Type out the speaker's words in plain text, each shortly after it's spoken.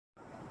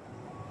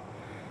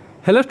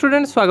Hello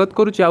student स्वागत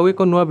करुच्ची आउ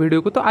एक नुआ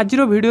वीडियो को। तो आज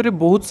वीडियो रे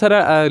बहुत सारा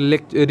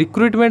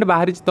रिक्रुटमेंट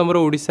बाहरी तुम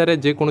ओडिशा रे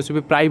जे कोनोसी भी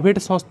प्राइवेट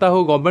संस्था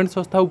हो गवर्नमेंट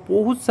संस्था हो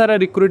बहुत सारा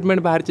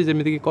रिक्रुटमेंट बाहरी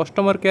जमीक कि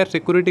customer care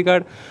security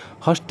guard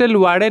hostel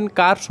warden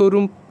car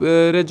showroom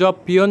रे जॉब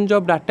पियन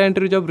job data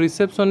entry job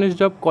receptionist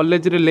job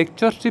college रे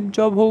लेक्चरशिप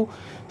जॉब हो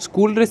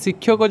स्कूल रे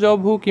शिक्षक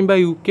जॉब हो किंबा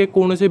यूके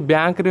कौन से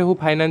बैंक रे हो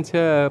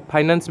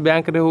फाइनेंस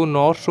बैंक रे हो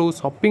नर्स हो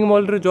शॉपिंग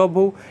मॉल रे जॉब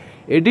हो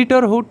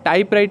एडिटर हो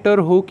टाइपराइटर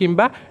हो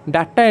किंबा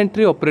डाटा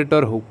एंट्री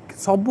ऑपरेटर हो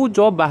सबू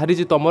जॉब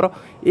बाहरी तुमर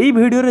यही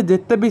भिडियो रे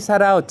जिते भी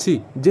सारा अच्छी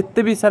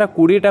जिते भी सारा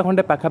 20टा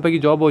खंडे पाखापाखि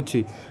जॉब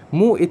अच्छी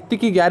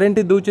मुझे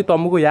ग्यारंटी दूची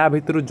तुमको या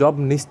भितर जॉब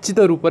निश्चित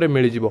रूप से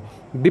मिल जाव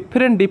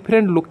डिफरेंट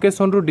डिफरेंट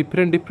लोकेशन रु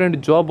डिफरेंट डिफरेंट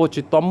जॉब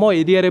अच्छी तुम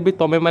एरिया रे भी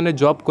तुम मैंने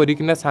जॉब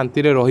करना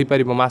शांति शांति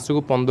रही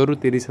मासक 15,000 ରୁ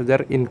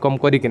 30,000 इनकम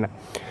करना।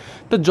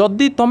 तो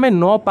जदि तुम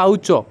न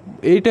पाउच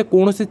ये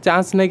कौन सी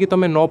चांस नहीं कि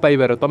तुम न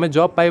पाइबार तुम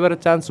जॉब पाइबार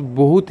चांस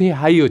बहुत ही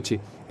हाई अच्छी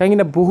कहीं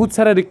बहुत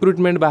सारा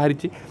रिक्रुटमेंट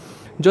बाहरी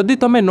जदि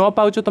तुम न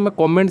पाउच तुम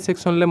कमेंट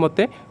सेक्शन में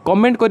मते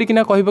कमेंट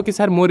करिकिना कहबो कि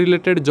सर मो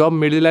रिलेटेड जॉब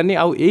मिललानी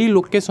आउ एई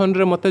लोकेशन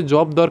रे मते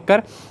जॉब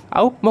दरकार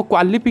आउ मो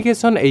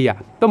क्वालिफिकेशन एया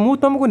तो मु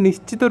तुमको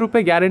निश्चित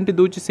रूपे ग्यारंटी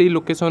दूची सेई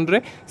लोकेशन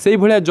रे सेई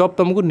भलिया जॉब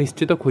तुमको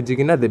निश्चित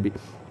खोजिकिना देबी।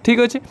 ठीक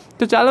अच्छे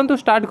तो चलतु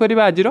स्टार्ट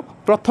करबा आज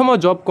प्रथम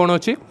जॉब कौन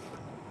अच्छी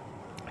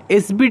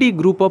एसबीडी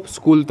ग्रुप ऑफ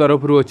स्कूल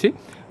तरफ रू अच्छी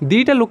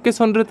दीटा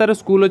लोकेशन रे तार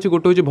स्कूल अच्छी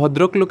गोटे हूँ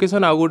भद्रक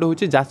लोकेशन आउ गोटे हूँ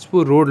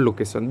जाजपुर रोड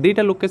लोकेशन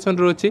दीटा लोकेशन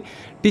रो अच्छी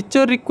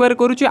टीचर रिक्वायर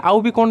करुच्ची आउ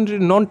भी कौन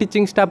नॉन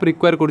टीचिंग स्टाफ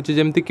रिक्वायर करुच्ची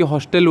जमती कि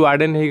hostel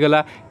warden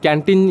होगला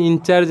canteen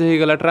in charge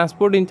होगला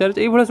transport in charge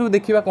ये सब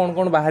देखा कौन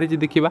कौन बाहरी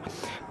देखा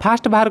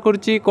फास्ट बाहर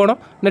करुच्ची कौन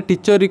ना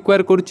टीचर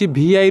रिक्वायर करुच्ची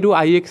VI रु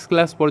IX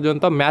क्लास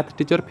पर्यंत math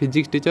teacher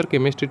physics teacher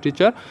chemistry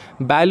teacher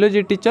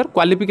biology teacher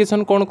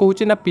qualification कौन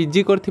कहूँ ना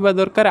PG करथिबा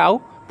दरकार आउ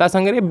ता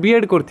संगे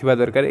बीएड करथिबा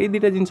दरकार ये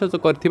दुटा जिनस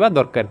करथिबा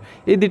दरकार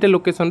ये दुटा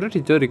लोकेशन रे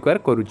टीचर रिक्वायर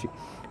करुच्ची।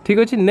 ठीक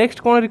अच्छे नेक्स्ट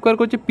कौन require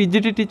करुच्ची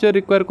PGT teacher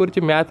require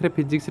करुच्ची math रे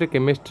फिजिक्स रे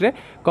केमिस्ट्री रे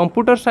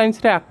कंप्यूटर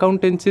साइंस रे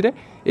अकाउंटेंसी रे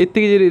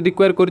एति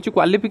रिक्वायर करुच्ची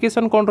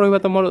क्वालिफिकेशन कौन रहिबा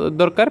तुम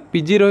दरकार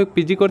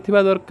PG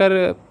करथिबा दरकार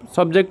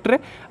सब्जेक्ट रे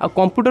आ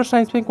कंप्यूटर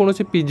साइंस पे कौन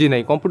सी PG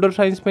नहीं कंप्यूटर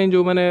साइंस पे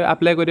जो मैंने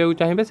अप्लाई करिया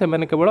चाहिए से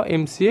मैंने केवल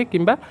MCA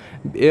किंबा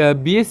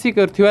BSc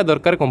करथिबा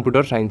दरकार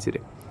कंप्यूटर साइंस रे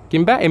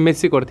किंबा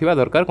MSc करथिबा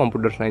दरकार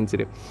कंप्यूटर साइंस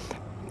रे।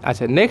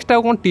 अच्छा नेक्स्ट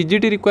आउ कौन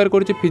TGT require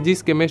करुच्ची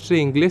physics chemistry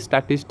English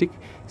statistic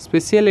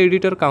special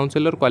editor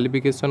counsellor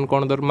qualification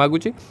कौन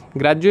मागुची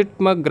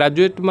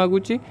ग्रेजुएट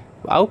मागुची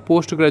आउ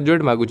पोस्ट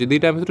ग्रेजुएट मागुची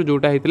दुईटा भर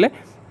जोटा होते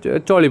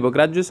चलो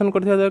ग्रेजुएशन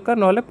करथिबा दरकार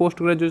ना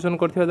पोस्ट ग्रेजुएशन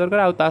करथिबा दरकार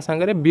आउ ता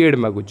संगे बीएड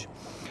मागुची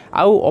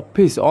आउ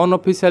ऑफिस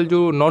अनऑफिशियल जो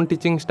नॉन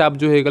टीचिंग स्टाफ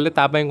जो हो गले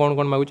कौन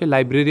कौन मागुची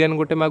लाइब्रेरियन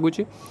गोटे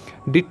मागुची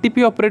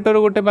DTP ऑपरेटर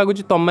गोटे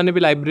मागुची तुम मैंने भी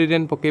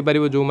लाइब्रेरियन पकई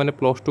पार जो मैंने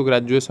 +2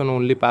 ग्रेजुएशन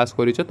ओनली पास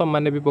कर तुम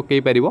मैंने भी पकई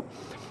पार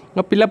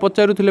पिला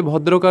पचारूले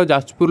भद्रक आ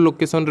जाजपुर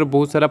लोकेशन रे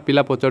बहुत सारा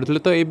पिला पचारूले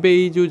तो एबे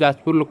जो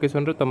जाजपुर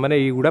लोकेशन रे तुम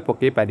युवा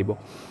पकई पार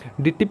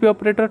DTP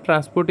operator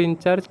transport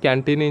in charge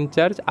canteen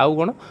in charge आउ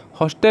कौन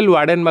हॉस्टल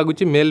वार्डन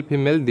मागुची मेल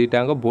फीमेल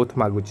दुईटा बोथ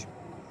मागुची।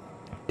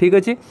 ठीक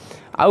अच्छे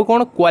आउ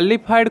कौन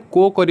क्वालिफाइड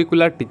को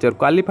करिकुलर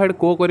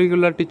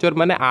टीचर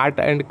माने art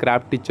and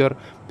craft teacher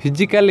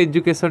physical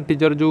education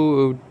teacher जो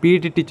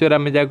PET टीचर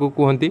आम जहाँ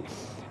कहती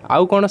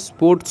आउ कौन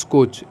स्पोर्ट्स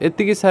कोच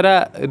एतिकी सारा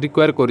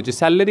रिक्वायर करुच्ची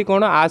सैलरी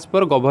कौन आज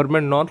पर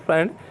गवर्नमेंट नॉर्म्स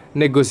एंड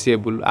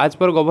नेगोशिएबल आज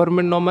पर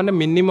गवर्नमेंट नॉर्म माने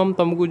मिनिमम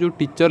तुमको जो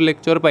टीचर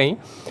लेक्चर पाई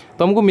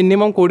तुमको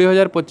मिनिमम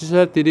 20,000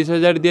 25,000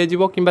 30,000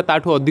 दिज्व कि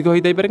अधिक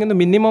होता है कि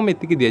मिनिमम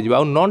एतिकी दिज्व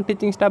आउ नॉन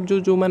टीचिंग स्टाफ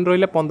जो मैंने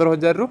रहा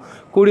 15,000 ରୁ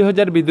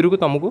 20,000 भितर को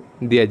तुमको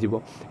दिज्व।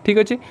 ठीक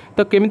अच्छे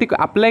तो केमी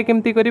अप्लाई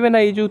केमती करेंगे ना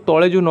ये जो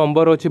तले जो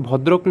नंबर अच्छे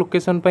भद्रक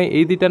लोकेशन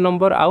ये दुटा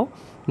नंबर आउ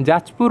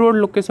जाजपुर रोड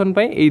लोकेशन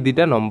ये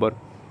दुटा नंबर।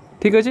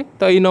 ठीक अच्छे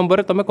तो ये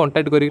नंबर तुम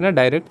कांटेक्ट करना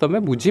डायरेक्ट तुम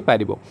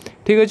बुझीपार।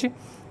 ठीक अच्छे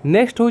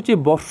नेक्स्ट हूँ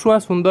बर्षुआ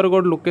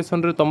सुंदरगढ़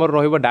लोकेशन रे तुम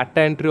रही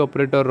डाटा एंट्री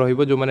ऑपरेटर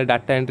रही जो मैंने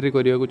डाटा एंट्री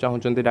करने को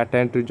चाहते डाटा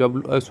एंट्री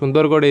जब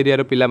सुंदरगढ़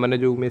एरिया पिला माने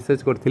जो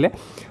मेसेज करते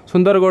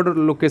सुंदरगढ़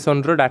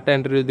लोकेशन डाटा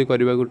एंट्री जब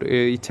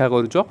करने इच्छा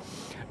करुच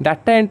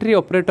डाटा एंट्री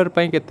ऑपरेटर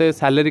केते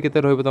सैलरी केते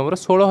रहिबो तुमर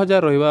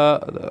 16,000 रहिबा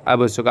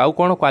आवश्यक आउ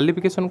कौन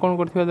क्वालिफिकेशन कौन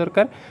करथिबा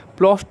दरकार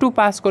 +2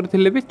 पास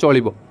करथिले भी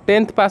चलिबो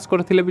 10th पास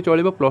करथिले भी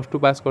चलिबो +2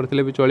 पास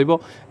करथिले भी चलिबो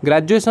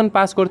ग्रेजुएशन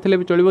पास करथिले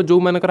भी चलिबो जो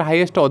मानकर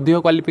हाईएस्ट अधिक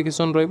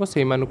क्वालिफिकेशन रहिबो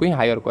सेही मानको ही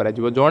हायर करा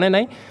जिवो जणे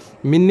नाही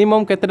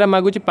मिनिमम केतेटा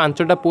मागुची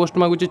 5टा पोस्ट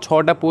मागुची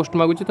 6टा पोस्ट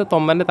मागुची तो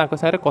तुम मैंने तांको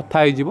सारे कथा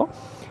होई जिवो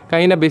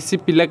कहीं बेसी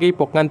पिला कहीं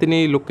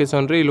पकांतिनी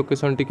लोकेशन रे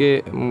लोकेशन टिके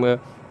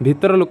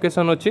भीतर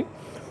लोकेशन अच्छी।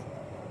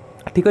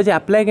 ठीक अच्छे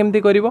अप्लाई केमती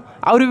कर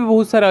आउरी भी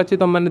बहुत सारा अच्छे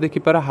तुम मैंने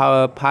देखिपार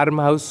फार्म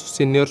हाउस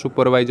सीनियर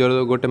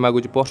सुपरवाइजर गोटे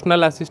मागुची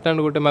पर्सनल असिस्टेंट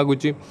गोटे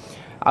मागुची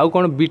आउ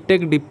कौन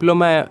बीटेक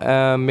डिप्लोमा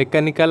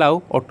मेकानिकल आउ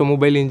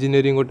ऑटोमोबाइल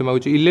इंजीनियरिंग गोटे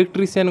मागुची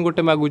इलेक्ट्रीशियन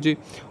गोटे मागुची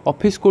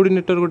ऑफिस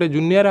कोऑर्डिनेटर गोटे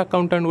जूनियर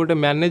अकाउंटेंट गोटे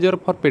मैनेजर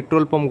फॉर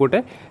पेट्रोल पंप गोटे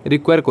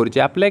रिक्वायर करुच्ची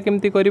अप्लाई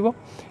केमती करिवो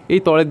एई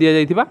तळे दिया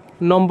जाइथिबा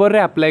नंबर रे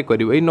अप्लाई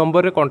करिवो एई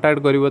नंबर रे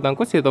कांटेक्ट करिवो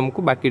तांको से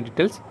तुमको बाकी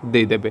डिटेल्स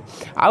दे देबे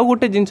आउ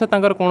गोटे जिंस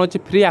तांकर कोन अछि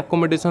फ्री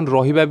अकोमोडेशन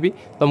रहिबा भी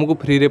तुमको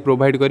फ्री रे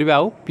प्रोवाइड करिवे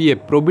आउ पीएफ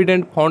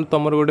प्रोविडेंट फंड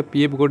तमर गोटे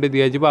पीएफ गोटे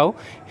दिया जिवो आउ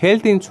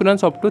health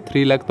insurance up to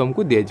 3 lakh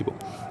तुमको दिया जिवो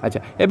अच्छा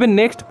एबे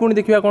नेक्स्ट पुणी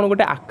देखिबा कोन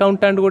गोटे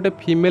अकाउंटेंट गोटे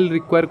फीमेल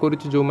रिक्वायर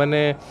करूची जो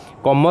माने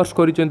कॉमर्स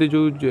करिचंती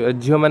जो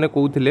झियो माने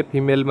कहउथिले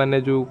फीमेल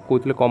माने जो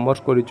कहउथिले कॉमर्स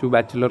करिचु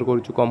बैचलर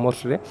करिचु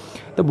कॉमर्स रे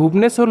तो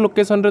भुवनेश्वर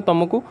लोकेशन रे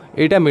तुमको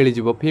एटा मिली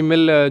जिवो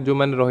फीमेल जो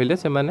माने रहिले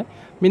से माने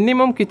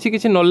मिनिमम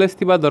किछि नॉलेज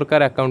थिबा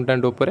दरकार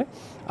अकाउंटेंट ऊपर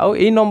आउ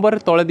एई नंबर रे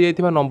तळे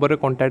दियैथिबा नंबर रे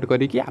कांटेक्ट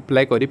करिकि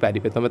अप्लाई करि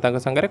पारिबे तमे तांका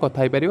संगे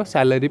कथा हे पारिबो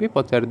सैलरी भी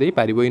पचार देई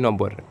पारिबो एई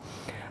नंबर रे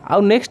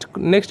आउ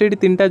नेक्स्ट एटी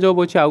तीनटा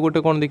जॉब अछि आउ गोटे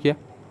कोन देखिया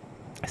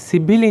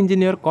सिविल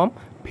इंजीनियर कम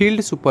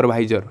फील्ड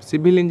सुपरवाइजर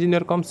सिविल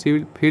इंजीनियर कम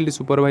फील्ड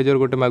सुपरवाइजर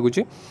गोटे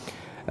मागुची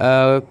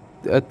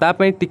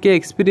तापाई टिके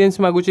एक्सपीरियंस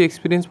मागुची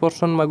एक्सपीरियंस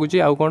पर्सन मागुची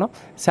आउ कोन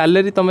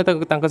सैलरी तमे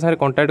तांका सारे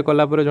कांटेक्ट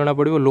कला पर जणा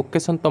पड़िबो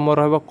लोकेशन तम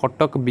रहबो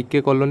Cuttack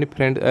BK colony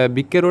friend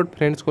BK road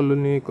friends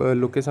colony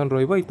location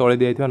रहबो ई तळे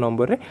दियैथिबा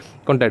नंबर रे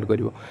कांटेक्ट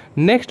करिवो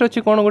नेक्स्ट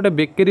अछि कोन गोटे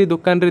बेकरी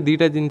दुकान रे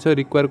दीटा जिंस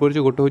रिक्वायर करछि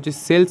गोटे होछि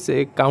सेल्स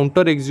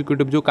काउंटर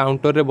एग्जीक्यूटिव जो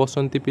काउंटर रे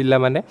बसंती पिला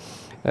माने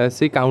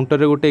से काउंटर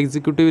रे गोटे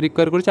एग्जीक्यूटिव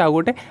रिक्वायर करछि आ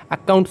गोटे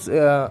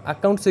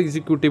अकाउंट्स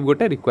एग्जीक्यूटिव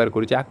गोटे रिक्वायर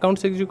करछि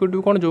अकाउंट्स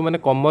एग्जीक्यूटिव कोन जो माने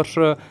कॉमर्स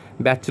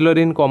बैचलर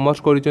इन कॉमर्स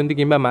करिसंती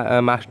किंबा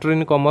मास्टर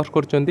इन कॉमर्स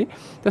करचंती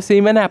तो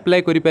सेई माने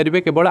अप्लाई करि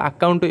परिबे केवल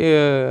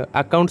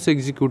अकाउंट्स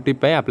एग्जीक्यूटिव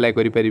पय अप्लाई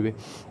करि परिबे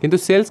किंतु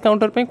सेल्स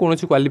काउंटर पय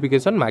कोनोसी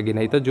क्वालिफिकेशन मागे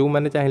नै तो जो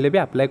माने चाहिले भी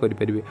अप्लाई करि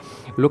परिबे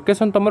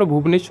लोकेशन तमरो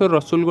भुवनेश्वर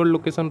रसूलगढ़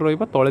लोकेशन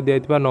रहइबो तळे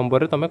दियैथिबा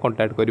नंबर रे तमे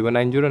कांटेक्ट करिवो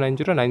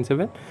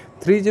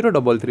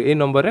 9090973033 ए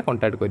नंबर रे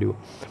कांटेक्ट करिवो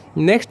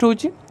नेक्स्ट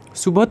होची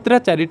सुभद्रा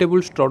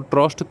चैरिटेबल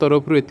ट्रस्ट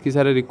तरफ रु एतकी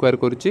सारे रिक्वायर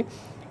करूची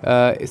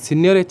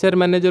सीनियर एचआर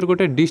मैनेजर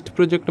गोटे डिस्ट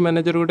प्रोजेक्ट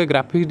मैनेजर गोटे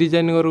ग्राफिक्स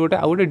डिजाइनर गोटे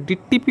आ गोटे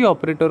डीटीपी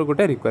ऑपरेटर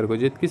गोटे रिक्वायर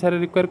कर एतकी सारे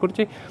रिक्वायर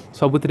कर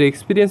सबुथिरे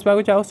एक्सपीरियंस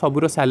मागुचे आ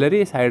सबुर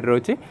सैलरी साइड रे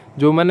अछि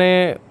जो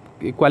माने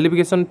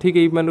क्वालिफिकेशन ठीक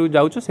एई माने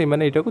जाउछो से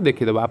माने एटा को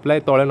देखि देबो अप्लाई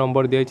तळे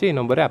नंबर दिया अछि ए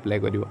नंबर रे अप्लाई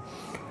करिवो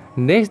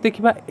नेक्स्ट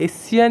देखिबा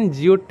एशियन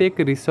जियोटेक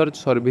रिसर्च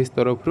सर्विस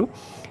तरफ रु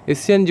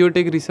एशियन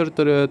जियोटेक रिसर्च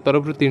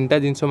तरफ रु तीनटा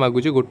जिंस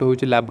मागुची गोटे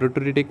होची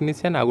लैबोरेटरी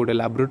टेक्नीशियन आ गोटे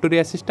लैबोरेटरी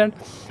असिस्टेंट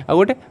आ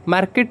गोटे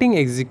मार्केटिंग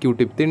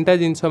एग्जीक्यूटिव तीनटा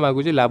जिंस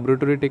मागुची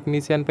लैबोरेटरी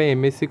टेक्नीशियन पे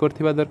एमएससी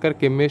करथिबा दरकार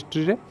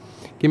केमिस्ट्री रे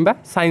किंबा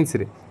साइंस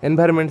रे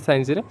एनवायरनमेंट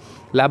साइंस रे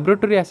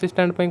लैबोरेटरी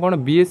असिस्टेंट पे कोन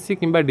बीएससी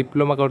किंबा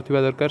डिप्लोमा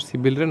करथिबा दरकार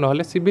सिविल रे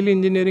नहले civil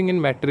engineering in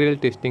material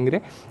testing रे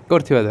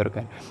करथिबा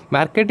दरकार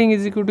मार्केटिंग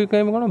एग्जीक्यूटिव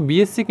पे कोन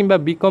बीएससी किंबा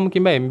बीकॉम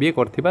किंबा एमबीए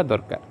करथिबा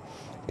दरकार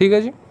ठीक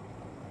अछि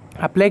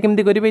अप्लाई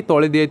केमती करेंगे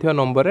तले दिया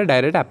नंबर रे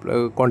डायरेक्ट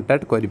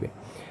कांटेक्ट करेंगे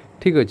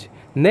ठीक अच्छे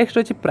नेक्स्ट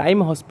अच्छे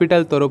प्राइम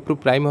हॉस्पिटल तरफ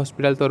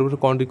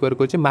कौन रिक्वायर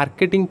कर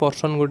मार्केटिंग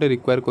पर्सन गोटे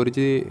रिक्वायर कर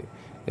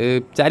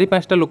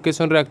 4-5टा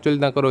लोकेशन रे एक्चुअली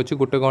ताकर अछि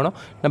गोटे कोन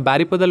ना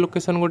बारीपदा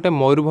लोकेशन गोटे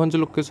मयूरभंज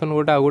लोकेशन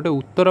गोटे आ गोटे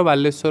उत्तर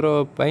बालेश्वर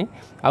पई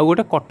आ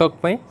गोटे कटक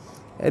पई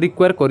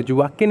रिक्वायर कर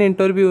वाक इन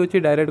इंटरव्यू अच्छी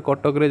डायरेक्ट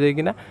कटक रे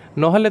जाइकिना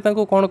नहले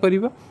तांको कोन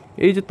करिवो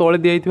एई जो तळे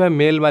दियाइथिबा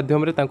मेल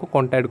माध्यम रे तांको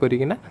कांटेक्ट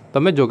करिकिना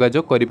तमे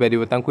जोगाजोग करि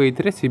परिबो तांको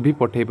एथिरे सीवी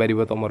पठेइ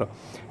परिबो तमरो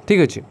ठीक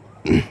अछि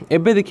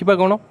एबे देखिबा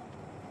कोन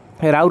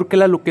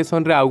राउरकेला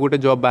लोकेशन रे आ गोटे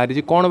जॉब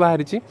बाहरी कोन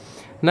बाहरी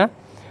ना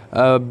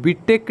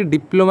बीटेक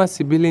डिप्लोमा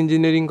सिविल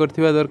इंजीनियरिंग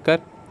करथिबा दरकार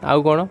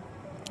आउ कोन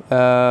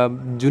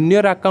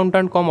जूनियर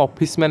अकाउंटेंट कम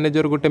ऑफिस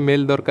मैनेजर गोटे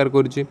मेल दरकार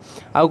करुच्ची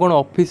आउ कौन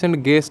office and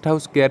guest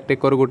house care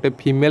taker गोटे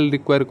female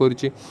require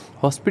करुच्ची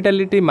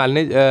hospitality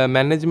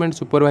management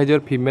supervisor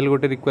female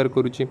गोटे रिक्वायर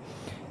करुच्ची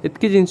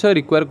एतकी जिनस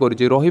रिक्वायर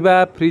करुच्ची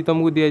रहिबा फ्री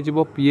तुमको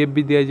दिया पीएफ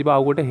भी दिया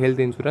आउ गोटे हेल्थ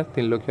इंश्योरेंस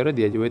 3 लाख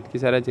दिया एतकी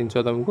सारा जिनस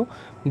तुमको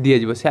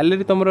दिया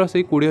सैलरी तुम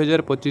से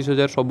 20,000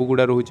 25,000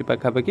 सबुगुड़ा रोचे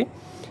पाखापाखि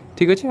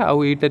ठीक अच्छे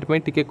आउ यहीटा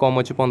टिके कम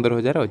अच्छे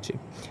 15,000 अच्छे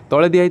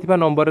तले दिया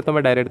नंबर तुम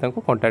डायरेक्ट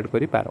कांटेक्ट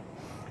कर पार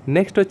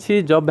नेक्स्ट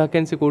अच्छी जॉब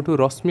वैकेंसी कौटू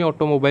रश्मि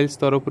ऑटोमोबाइल्स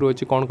तरफ रु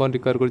अच्छी कौन कौन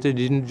रिक्वायर कर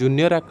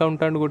जूनियर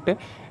अकाउंटेंट गोटे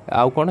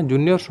आउ कौन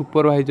जूनियर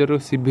सुपरवाइजर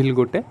सिविल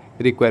गोटे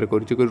रिक्वायर कर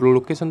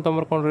लोकेशन तुम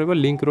कौन रही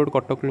लिंक रोड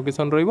कटक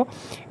लोकेशन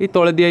रही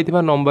तले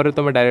दिया नंबर में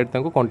तुम डायरेक्ट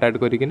कांटेक्ट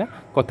करना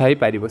कथा ही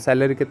पार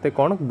सैलरी केते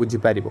कौन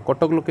बुझीपार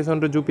कटक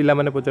लोकेशन जो पिला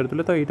माने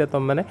पचारुले तो यहाँ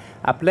तुम मैंने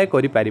अप्लाई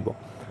कर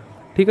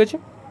ठीक अच्छे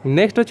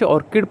नेक्स्ट अच्छे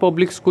ऑर्किड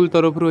पब्लिक स्कूल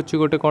तरफ रु अच्छी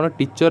गोटे कौन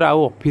टीचर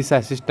आउ ऑफिस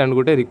असिस्टेंट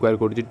गोटे रिक्वायर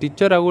कर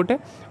टीचर आउ गोटे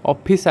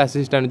ऑफिस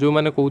असिस्टेंट जो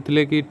मैंने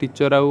कहते कि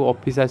टीचर आउ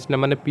ऑफिस असिस्टेंट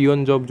माने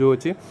पियन जॉब जो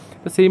अच्छी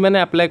तो सही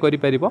मैंने अप्लाई कर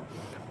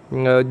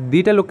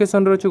दुईटा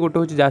लोकेशन अच्छे गोटे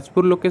हूँ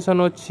जाजपुर लोकेशन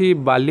अच्छी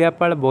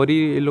बालियापाड़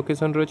बरी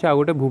लोकेशन अच्छे आ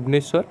गए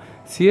भुवनेश्वर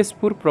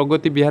सीएसपुर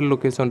प्रगति विहार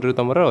लोकेशन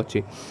तुम अच्छी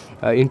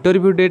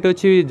इंटरव्यू डेट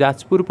अच्छी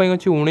जाजपुर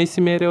अच्छी 19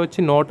 मे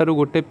अच्छी 9 रू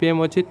 1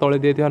 PM अच्छी तले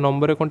दिया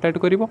नंबर कंटाक्ट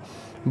कर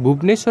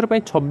भुवनेश्वर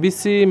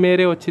 26 मे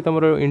अच्छी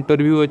तुम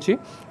इंटरव्यू अच्छी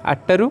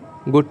 8 रू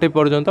 1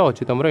 पर्यंत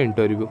अच्छी तुम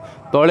इंटरव्यू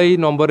तले ये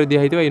नंबर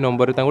दिखाई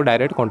नंबर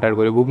डायरेक्ट कंटाक्ट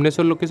कर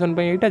भुवनेश्वर लोकेशन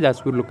यहाँ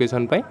जाजपुर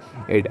लोकेशन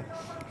यहाँ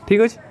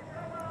ठीक अच्छे।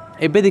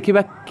 एबे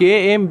देखिबा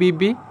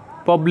KMBB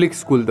पब्लिक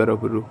स्कूल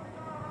तरफ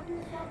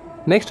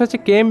नेक्स्ट अच्छे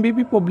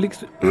KMBB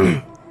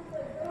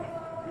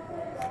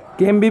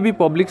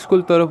पब्लिक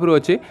स्कूल तरफ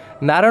अच्छे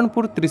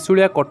नारायणपुर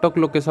त्रिशूलिया कटक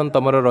लोकेशन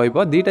तुम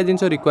रुईटा जिन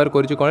रिक्वायर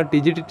कर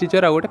टीजीटी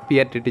टीचर आ गए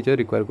पीआरटी टीचर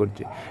रिक्वायर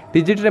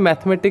कर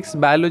mathematics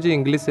biology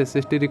English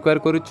SST require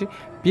करुच्ची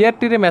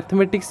PRT रे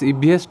mathematics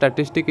EVS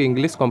statistic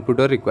English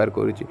computer require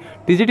करुच्ची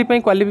TGT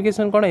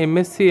qualification कौन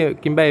MSc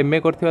किंबा MA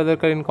करथिबा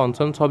दरकार इन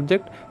कंसर्न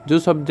सब्जेक्ट जो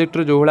सब्जेक्ट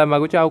जो भाया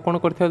मागुचे आउ कौन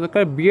करथिबा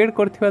दरकार बीएड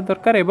करथिबा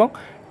दरकार एवं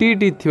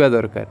टीटी थिबा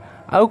दरकार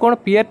आउ कौन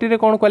पीआरटी रे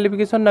कौन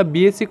क्वालिफिकेशन ना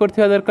बीएससी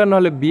करथिबा दरकार ना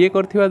बीए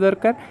करथिबा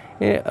दरकार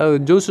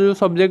जो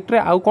सब्जेक्ट रे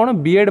आउ कौन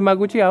बीएड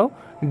मागुची आउ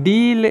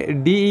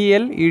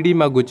DEL ED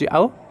मागुची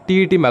आउ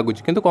टीईटी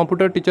मागुची किंतु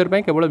कंप्यूटर टीचर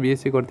पे केवल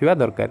बीएससी करथिबा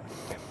दरकार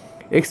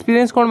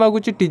एक्सपीरियंस कौन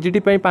मागुची टीजीटी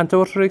 5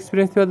 वर्षर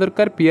एक्सपीरियंस थिबा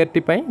दरकार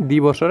पीआरटी 2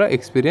 वर्षर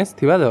एक्सपीरियंस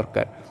थिबा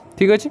दरकार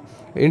ठीक अच्छे।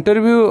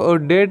 इंटरव्यू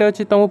डेट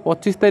अच्छी तुमको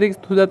 25 तारीख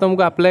सुधा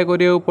तुमको अप्लाई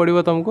करिया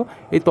पड़ो तुमको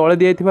ये तले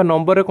दिया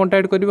नंबर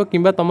कंटाक्ट कर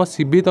कि तुम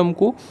सीवी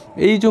तुमको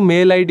यही जो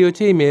मेल आईडी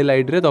अच्छे ये मेल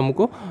आईडी रे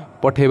तुमको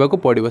पठेबाक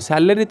पड़ो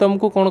सैलरी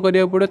तुमको कौन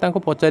करिया पड़ो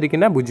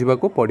पचारिकिना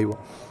बुझाक पड़ो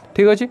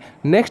ठीक अच्छे।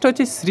 नेक्स्ट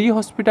अच्छे श्री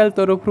हॉस्पिटल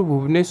तरफ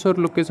भुवनेश्वर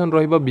लोकेशन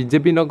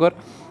बीजेपी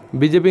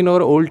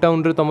नगर ओल्ड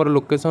टाउन रे तुम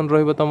लोकेशन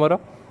तुम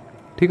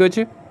ठीक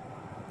अच्छे।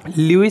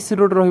 लुइस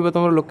रोड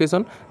तुम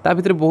लोकेशन ता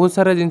भीतर बहुत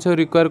सारा जिनस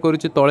रिक्वायर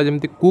करुच्ची तले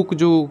जमी कुक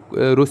जो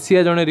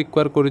रोसिया जड़े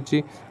रिक्वायर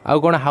करुच्ची आउ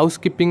कौन हाउस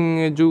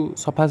कीपिंग जो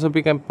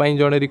सफासफी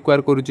जड़े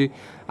रिक्वायर करुच्ची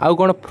आउ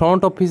कौन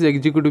फ्रंट ऑफिस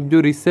एग्जीक्यूटिव जो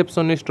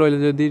रिसेप्शनिस्ट रही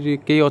जदि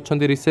कई अच्छा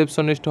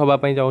रिसेप्शनिस्ट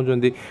हाँपाई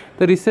चाहते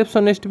तो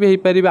रिसेप्शनिस्ट भी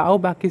हो पारे आउ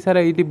बाकी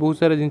सारा ये बहुत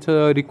सारा जिनस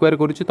रिक्वायर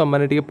करुच्ची तुम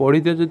मैंने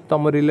पढ़ी दियो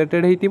तुम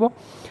रिलेटेड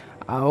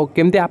हो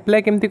केमती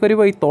अप्लाई केमती कर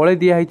तले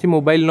दिखाई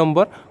मोबाइल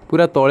नंबर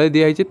पूरा तले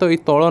दिखाई तो ये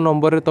तल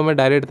नंबर तुम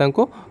डायरेक्ट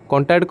तांको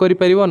कांटेक्ट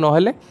करिपारिबो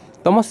नहले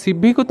तुम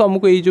सीवी को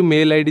तुमको ये जो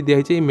मेल आईडी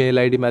दिखाई मेल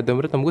आईडी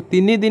माध्यम तुमको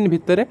 3 दिन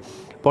भितर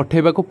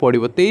पठेबा को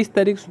पड़ो 23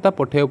 तारीख सुधा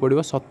पठेबा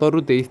पड़ो 17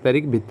 रू 23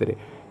 तारीख भितर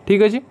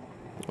ठीक अच्छे।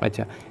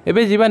 अच्छा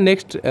एबे जीवा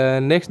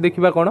नेक्स्ट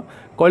देखिबा कौन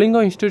Kalinga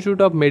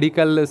institute of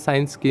medical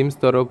science schemes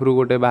तरफ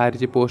गोटे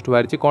बाहरी पोस्ट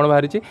बाहरी कौन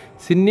बाहरी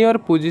senior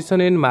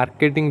position in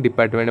marketing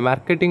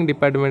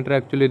department रे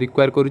actually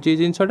require करुच्ची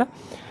जिनसटा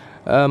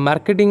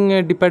marketing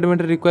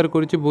department require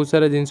करुच्ची बहुत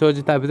सारा जिनस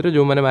अच्छी भर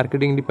जो मैंने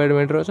मार्केटिंग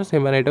डिपार्टमेंट अच्छे से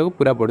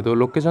पूरा पढ़ी दो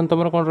लोकेशन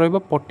तुम कौन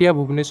रटिया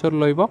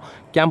भुवनेश्वर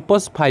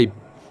कैंपस 5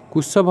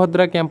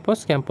 कुशभद्रा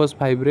कैंपस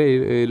 5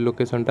 रे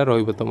लोकेशनटा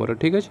तुम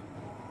ठीक अच्छे।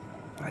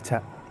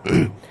 अच्छा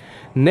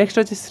नेक्स्ट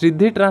अच्छे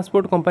श्रीधि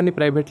ट्रांसपोर्ट कंपनी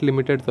प्राइवेट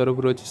लिमिटेड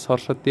तरफ अच्छी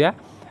सरस्वतिया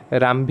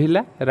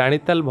रामभिला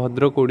रानीताल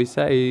भद्रक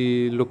ओडिशा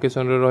ये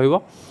लोकेशन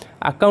रो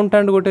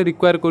अकाउंटेंट गोटे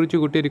रिक्वायर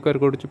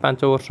करुच्ची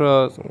 5 वर्ष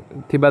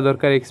थिबा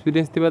दरकार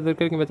एक्सपीरियंस थिबा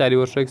दरकार कि 4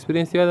 वर्ष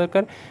एक्सपीरियंस थिबा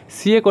दरकार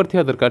सीए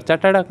करथिबा दरकार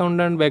चार्टर्ड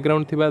अकाउंटेंट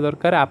बैकग्राउंड थिबा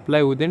दरकार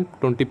अप्लाई विदिन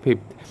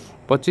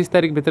 25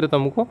 तारीख भितर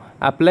तुमको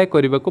अप्लाई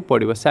करने को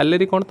पड़ो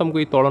सैलरी कौन तुमको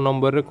ये तल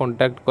नंबर रे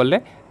कांटेक्ट कले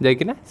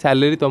जाइकिना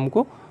सैलरी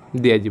तुमको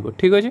दिज्व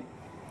ठीक अच्छे।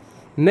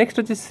 नेक्स्ट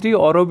अच्छे श्री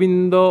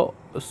अरविंद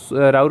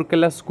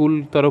राउरकेला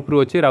स्कूल तरफ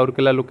अच्छे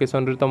राउरकेला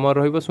लोकेशन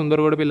तुम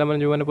सुंदरगढ़ पे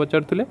जो मैंने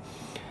पचारे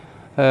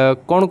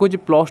कौन कह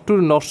 +2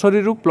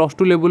 नर्सरी रू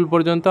 +2 लेवल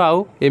पर्यंत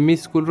आउ एमई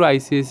स्कूल रू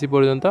ICSE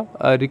पर्यंत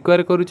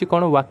रिक्वायर करुच्ची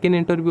कौन वाकिन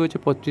इंटरव्यू अच्छे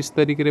 25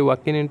 तारीख रे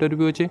वाकिन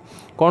इंटरव्यू अच्छे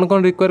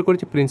कौन रिक्वायर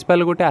करुच्ची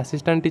प्रिंसिपल गोटे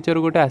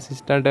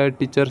असिस्टेंट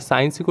टीचर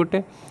साइंस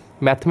गोटे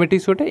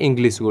मैथमेटिक्स गोटे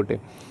इंग्लिश गोटे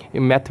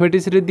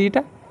मैथमेटिक्स रे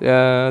 2टा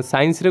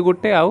साइंस रे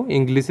गोटे आउ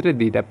इंग्लिश रे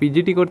 2टा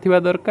पीजीटी करथिबा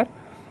दरकार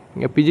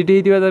पीजीटी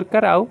होता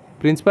दरकार आउ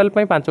प्रिंसिपल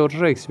 5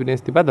 वर्षर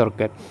एक्सपीरियंस थिबा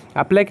दरकार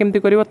अप्लाई केमती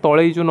करिवो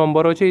तळे जो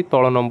नंबर अच्छे ये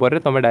तळ नंबर रे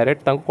तुम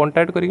डायरेक्ट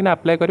कांटेक्ट करिकिना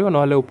अप्लाई करिवो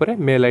नहले ऊपर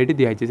मेल आईडी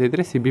दिखाई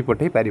से सीवी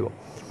पठे पारिवो।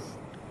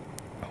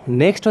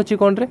 नेक्स्ट अच्छी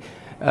कौन रे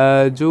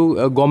जो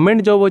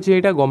गवर्नमेंट जॉब अच्छी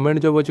यहाँ गवर्नमेंट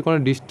जॉब अच्छी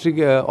कौन district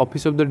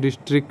office of the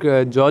district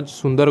जज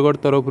सुंदरगढ़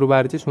तरफ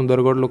बाहरी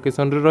सुंदरगढ़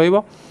लोकेशन रे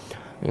रहिबो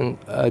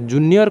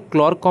जूनियर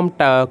क्लर्क कम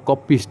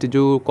कॉपिस्ट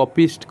जो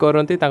कॉपिस्ट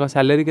करते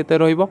सैलरी केते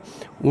रहिबो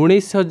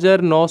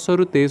 19,900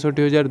 रू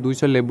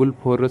 63,200 लेवल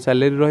 4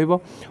 सैलरी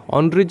रहिबो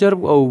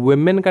अनरिजर्व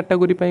वुमेन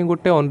कैटेगरी पई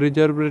गोटे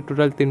अनरिजर्व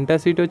टोटल 3टा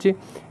सीट अच्छी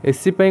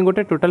एससी पई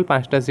गोटे टोटल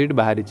 5टा सीट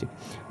बाहरी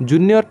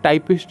जूनियर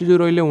टाइपिस्ट जो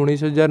रहिले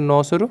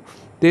 19,900 रू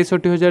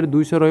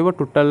 63,200 रहिबो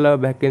टोटल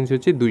वैकेंसी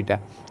अच्छी 2टा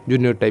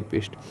जूनियर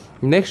टाइपिस्ट।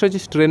 नेक्स्ट अच्छी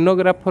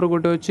स्टेनोग्राफर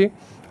गोटे अच्छी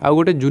आउ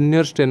गोटे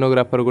जूनियर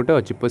स्टेनोग्राफर गोटे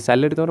अच्छी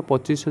सैलरी तुम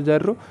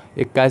 25,000 रू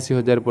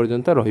 81,000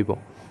 पर्यंत रहिबो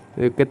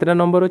केतेटा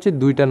नंबर अच्छी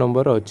 2टा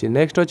नंबर अच्छी।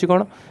 नेक्स्ट अच्छी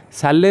कौन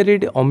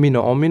सैलरीड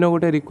अमीनो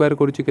गोटे रिक्वायर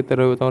करुच्ची केते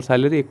रहिबो तुम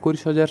सैलरी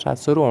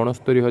 21,700 रू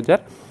 69,000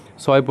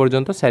 100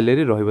 पर्यंत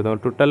सैलरी रहिबो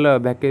टोटल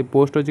वैके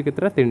पोस्ट अछि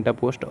केतरा 3टा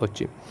पोस्ट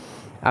अछि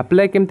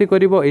अप्लाई केमती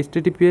करिवो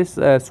https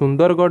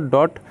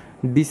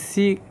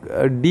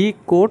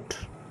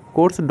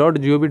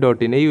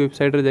sundargarh.dcourts.gov.in এই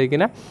वेबसाइट रे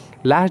जाइकिना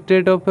last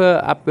date of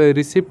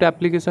receipt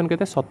application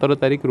केते 17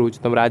 तारिख रोच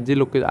तमर आज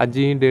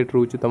ही डेट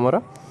रोच तमर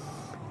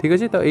ठीक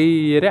अच्छे तो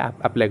ये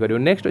अप्लाई करियो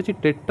नेक्स्ट अच्छी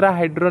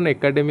टेट्राहाइड्रोन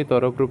एकेडमी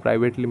तरफ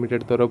प्राइवेट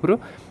लिमिटेड तरफ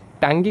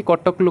टांगी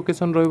कटक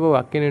लोकेशन रहिबो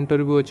वाकिन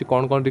इंटरव्यू अच्छी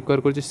कौन कौन रिक्वायर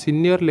करुच्ची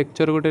सीनियर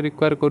लेक्चर गोटे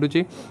रिक्वायर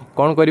करुच्ची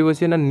कौन करिवो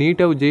सी ना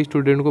नीट आउ जेई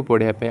स्टूडेंट को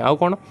पढ़ाया पे आउ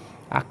कौन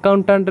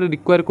अकाउंटेंट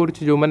रिक्वायर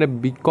करुच्ची जो मैंने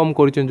बीकॉम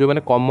करिछन जो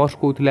मैंने कॉमर्स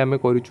कहउथिले आमे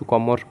करिछु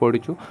कॉमर्स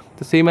पढिछु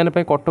तो सेई माने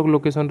पय कटक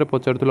लोकेशन रे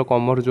पचारथलो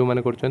कॉमर्स जो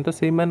मैंने करछन तो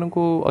सेई माने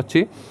को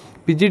अछि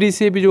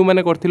पीजीडीसीए भी जो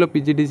मैंने करथिलो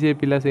पीजीडीसीए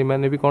पिला सेई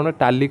माने भी कोन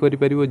टाली करि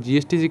परिबो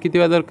जीएसटी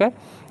शिखिथिबा दरकार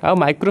आ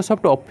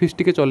माइक्रोसॉफ्ट ऑफिस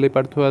टिके चलै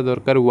पारथुवा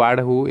दरकार वर्ड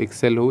हो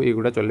एक्सेल हो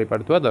एगुडा चलै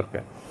पारथुवा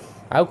दरकार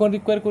आ कोन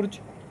रिक्वायर करुछि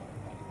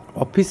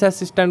ऑफिस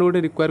असिस्टेंट गोटे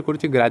रिक्वायर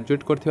करुछि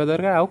ग्रेजुएट करथिबा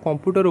दरकार आ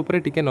कंप्यूटर ऊपर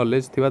टिके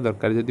नॉलेज थिबा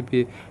दरकार जदि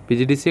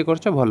पीजीडीसीए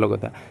करछ भलो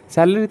कथा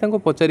सैलरी तांको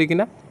पचारि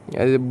किना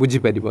बुझी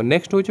परिबो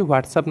नेक्स्ट होछि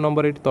व्हाट्सएप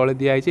नंबर एटी तळे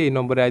दिया आइछि ए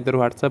नंबर आइदर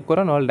व्हाट्सएप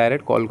करो न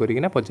डायरेक्ट कॉल करि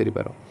किना पचारि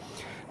पारो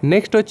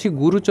नेक्स्ट अच्छी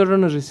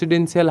Gurucharan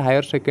residential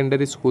higher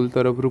secondary school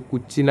तरफ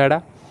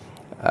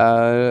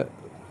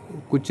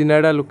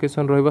कुचिनाड़ा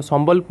लोकेशन रहिबो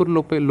संबलपुर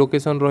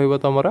लोकेशन रहिबो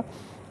तमरा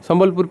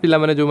संबलपुर पिला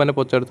माने जो माने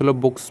पचारथलो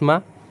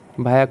बोक्समा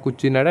भाया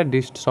कुचिनाड़ा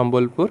डिस्ट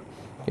संबलपुर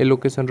ए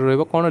लोकेशन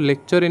रहिबो कोन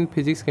lecture in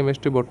physics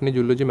chemistry botany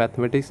zoology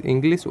mathematics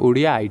English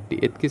Odia IT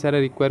एतकी सारा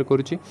रिक्वायर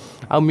करूची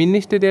आ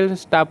मिनिस्टेरियल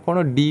स्टाफ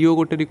कोन डीओ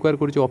गोटे रिक्वायर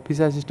करूची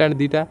office assistant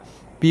दीटा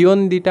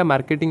peon दीटा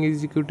marketing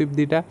executive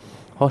दीटा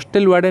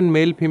hostel warden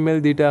male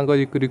female दीटा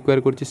require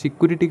करूची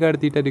सिक्यूरिटी गार्ड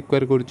दीटा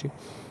रिक्वायर करूची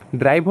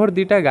ड्राइवर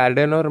दीटा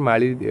गार्डनर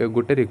माली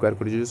गोटे require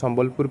करूची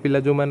संबलपुर पिला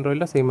जो मान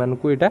रहला सेई मान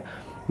को एटा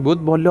बहुत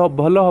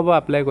भलो हबो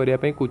अप्लाई करिया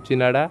पई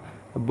कुचिनाडा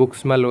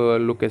बुक्समा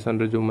लोकेशन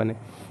रे जो माने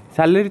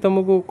सैलरी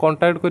तुमको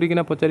कांटेक्ट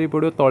करिकिना पचारि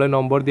पड़ो तळे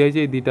नंबर दिया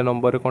जे दीटा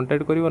नंबर रे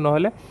कांटेक्ट करिवो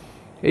नहले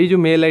এই जो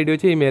मेल आईडी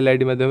अच्छे मेल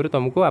आईडी माध्यम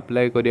तुमको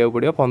अप्लाई करिया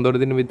पड़ो 15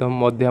 दिन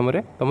मध्यम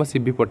तुम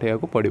सीवी पठाइया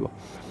पड़ो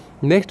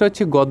नेक्स्ट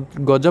अच्छी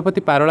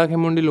गजपति पारला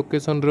खेमुंडी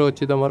लोकेशन रे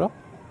अच्छी तुम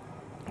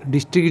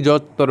डिस्ट्रिक्ट जज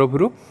तरफ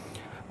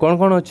कौन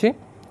कौन अच्छे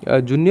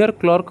जूनियर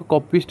क्लर्क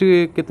कॉपिस्ट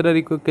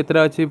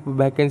केतरा अच्छी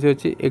वैकेंसी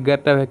अच्छी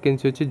 11टा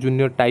वैकेंसी अच्छी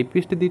जूनियर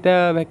टाइपिस्ट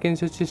दीटा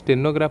वैकेंसी अच्छी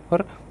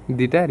स्टेनोग्राफर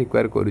दीटा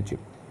रिक्वायर करुच्ची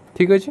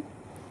ठीक अच्छे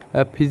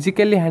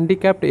फिजिकली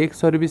हैंडिकैप्ड एक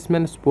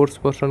सर्विसमैन स्पोर्ट्स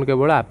पर्सन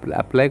केवल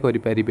अप्लाई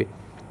करें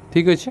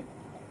ठीक अच्छे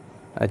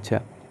अच्छा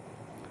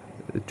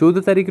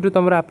 14 तारिख रू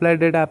तुम अप्लाई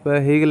डेट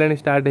हो गलानी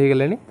स्टार्ट हो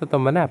गलानी तो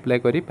तुम मैंने अप्लाई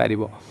करि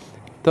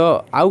तो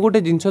आउ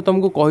गोटे जिनस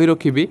तुमको कही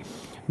रखी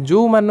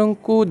जो मानू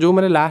जो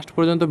मैंने लास्ट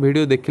पर्यंत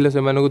वीडियो देखिले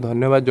से मानू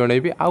धन्यवाद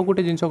जनइबी आउ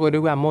गोटे जिनस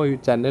करेंगे आम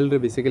चैनल रे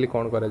बेसिकली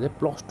कौन कराए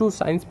 +2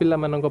 साइंस पिला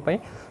मानक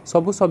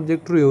सब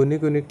सब्जेक्ट रू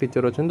यूनिक यूनिक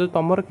टीचर अच्छा तो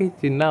तुम कहीं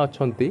चिन्हा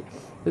अच्छा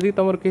जदि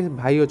तुम कहीं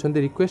भाई अच्छा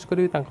रिक्वेस्ट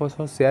करी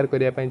शेयर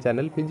करने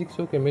चैनल फिजिक्स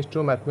हो केमिस्ट्री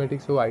हो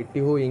मैथमेटिक्स हो आईटी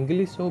हो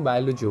इंग्लिश हो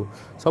बायोलॉजी हो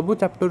सब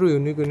चैप्टर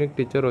यूनिक यूनिक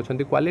टीचर अच्छा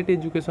क्वालिटी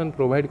एजुकेशन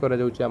प्रोवाइड करा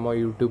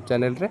यूट्यूब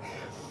चैनल रे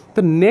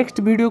तो नेक्स्ट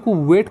वीडियो को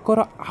वेट कर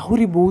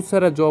आहरी बहुत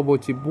सारा जॉब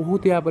अच्छी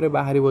बहुत यहाँ पर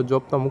बाहर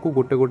जॉब तुमको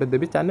गोटे गोटे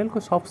देवी चैनल को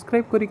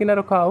सब्सक्राइब करके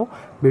रखा आओ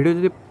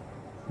वीडियो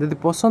जब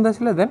पसंद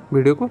आसला देन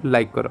वीडियो को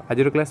लाइक करो आज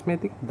क्लास में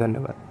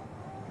धन्यवाद।